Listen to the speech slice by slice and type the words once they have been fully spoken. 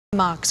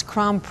Marks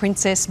Crown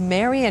Princess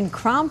Mary and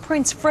Crown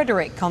Prince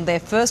Frederik on their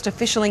first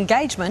official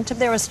engagement of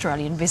their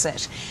Australian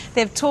visit.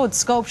 They've toured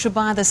Sculpture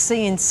by the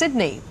Sea in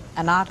Sydney,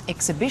 an art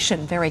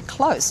exhibition very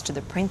close to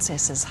the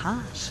princess's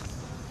heart.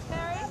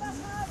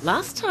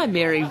 Last time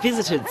Mary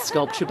visited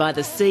Sculpture by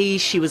the Sea,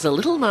 she was a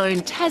little-known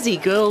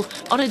Tassie girl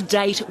on a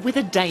date with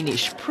a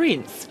Danish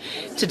prince.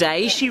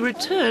 Today she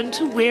returned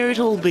to where it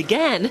all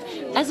began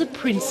as a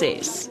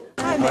princess.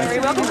 Hi Mary,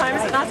 welcome home.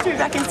 Is it nice to be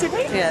back in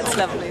Sydney? Yeah, it's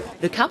lovely.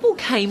 The couple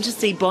came to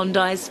see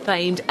Bondi's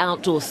famed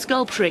outdoor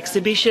sculpture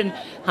exhibition.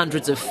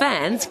 Hundreds of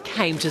fans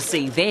came to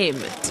see them.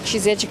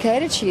 She's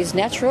educated, she is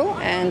natural,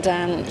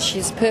 and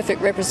she's a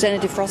perfect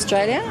representative for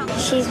Australia.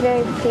 She's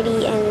very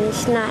pretty and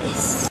she's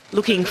nice.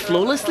 Looking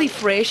flawlessly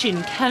fresh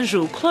in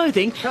casual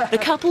clothing, the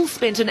couple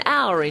spent an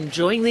hour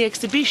enjoying the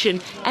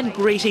exhibition and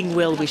greeting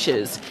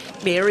well-wishers.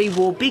 Mary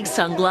wore big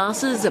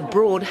sunglasses, a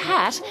broad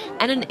hat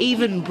and an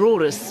even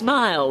broader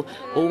smile.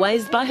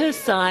 Always by her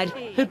side,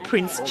 her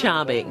Prince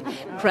Charming.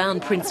 Crown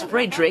Prince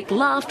Frederik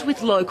laughed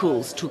with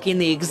locals, took in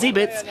the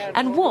exhibits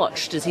and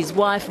watched as his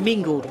wife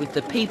mingled with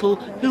the people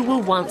who were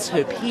once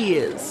her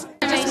peers.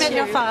 I just met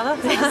your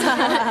father.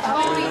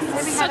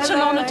 Such an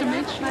honour to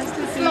meet you. Nice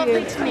to see you.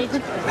 Lovely to meet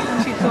you.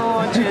 She's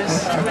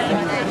gorgeous.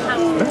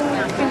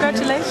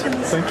 Congratulations.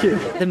 Thank you.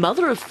 The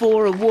mother of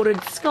four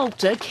awarded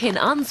sculptor Ken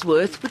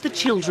Unsworth with the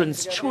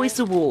Children's Choice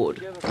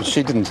Award.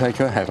 She didn't take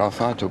her hat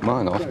off, I took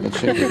mine off, but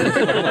she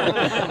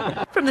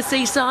did. From the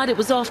seaside, it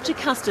was off to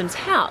Customs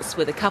House,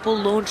 where the couple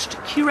launched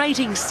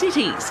Curating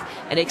Cities,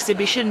 an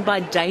exhibition by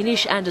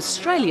Danish and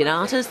Australian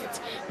artists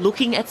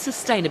looking at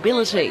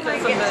sustainability.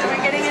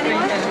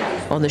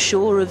 On the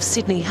shore of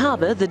Sydney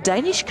Harbour, the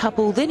Danish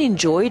couple then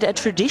enjoyed a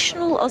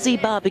traditional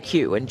Aussie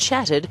barbecue and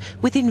chatted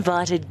with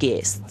invited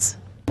guests.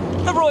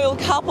 The royal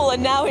couple are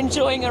now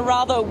enjoying a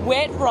rather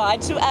wet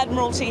ride to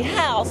Admiralty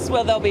House,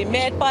 where they'll be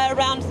met by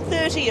around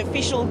 30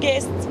 official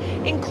guests,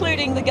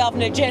 including the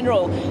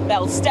Governor-General.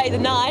 They'll stay the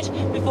night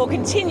before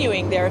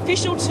continuing their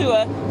official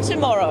tour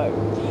tomorrow.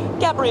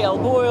 Gabrielle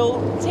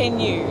Boyle, 10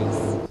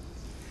 News.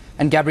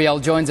 And Gabrielle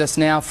joins us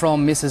now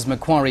from Mrs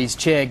Macquarie's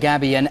chair.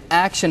 Gabby, an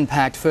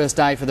action-packed first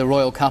day for the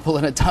royal couple,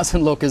 and it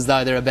doesn't look as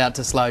though they're about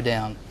to slow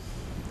down.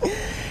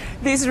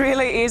 This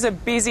really is a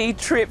busy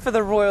trip for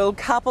the royal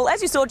couple.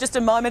 As you saw just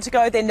a moment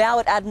ago, they're now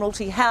at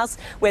Admiralty House,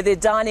 where they're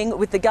dining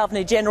with the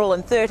Governor-General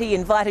and 30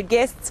 invited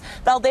guests.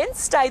 They'll then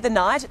stay the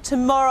night.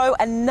 Tomorrow,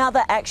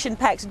 another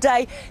action-packed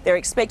day. They're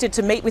expected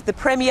to meet with the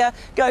Premier,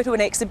 go to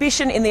an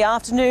exhibition in the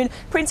afternoon.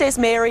 Princess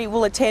Mary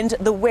will attend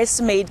the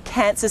Westmead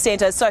Cancer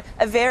Centre. So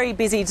a very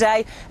busy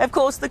day. Of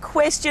course, the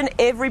question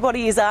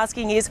everybody is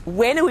asking is,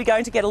 when are we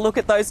going to get a look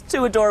at those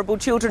two adorable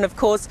children? Of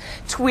course,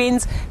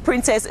 twins,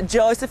 Princess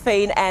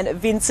Josephine and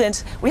Vincent.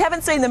 We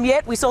haven't seen them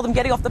yet. We saw them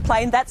getting off the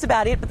plane. That's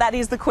about it, but that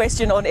is the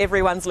question on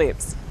everyone's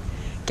lips.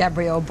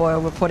 Gabrielle Boyle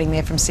reporting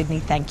there from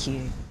Sydney. Thank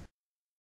you.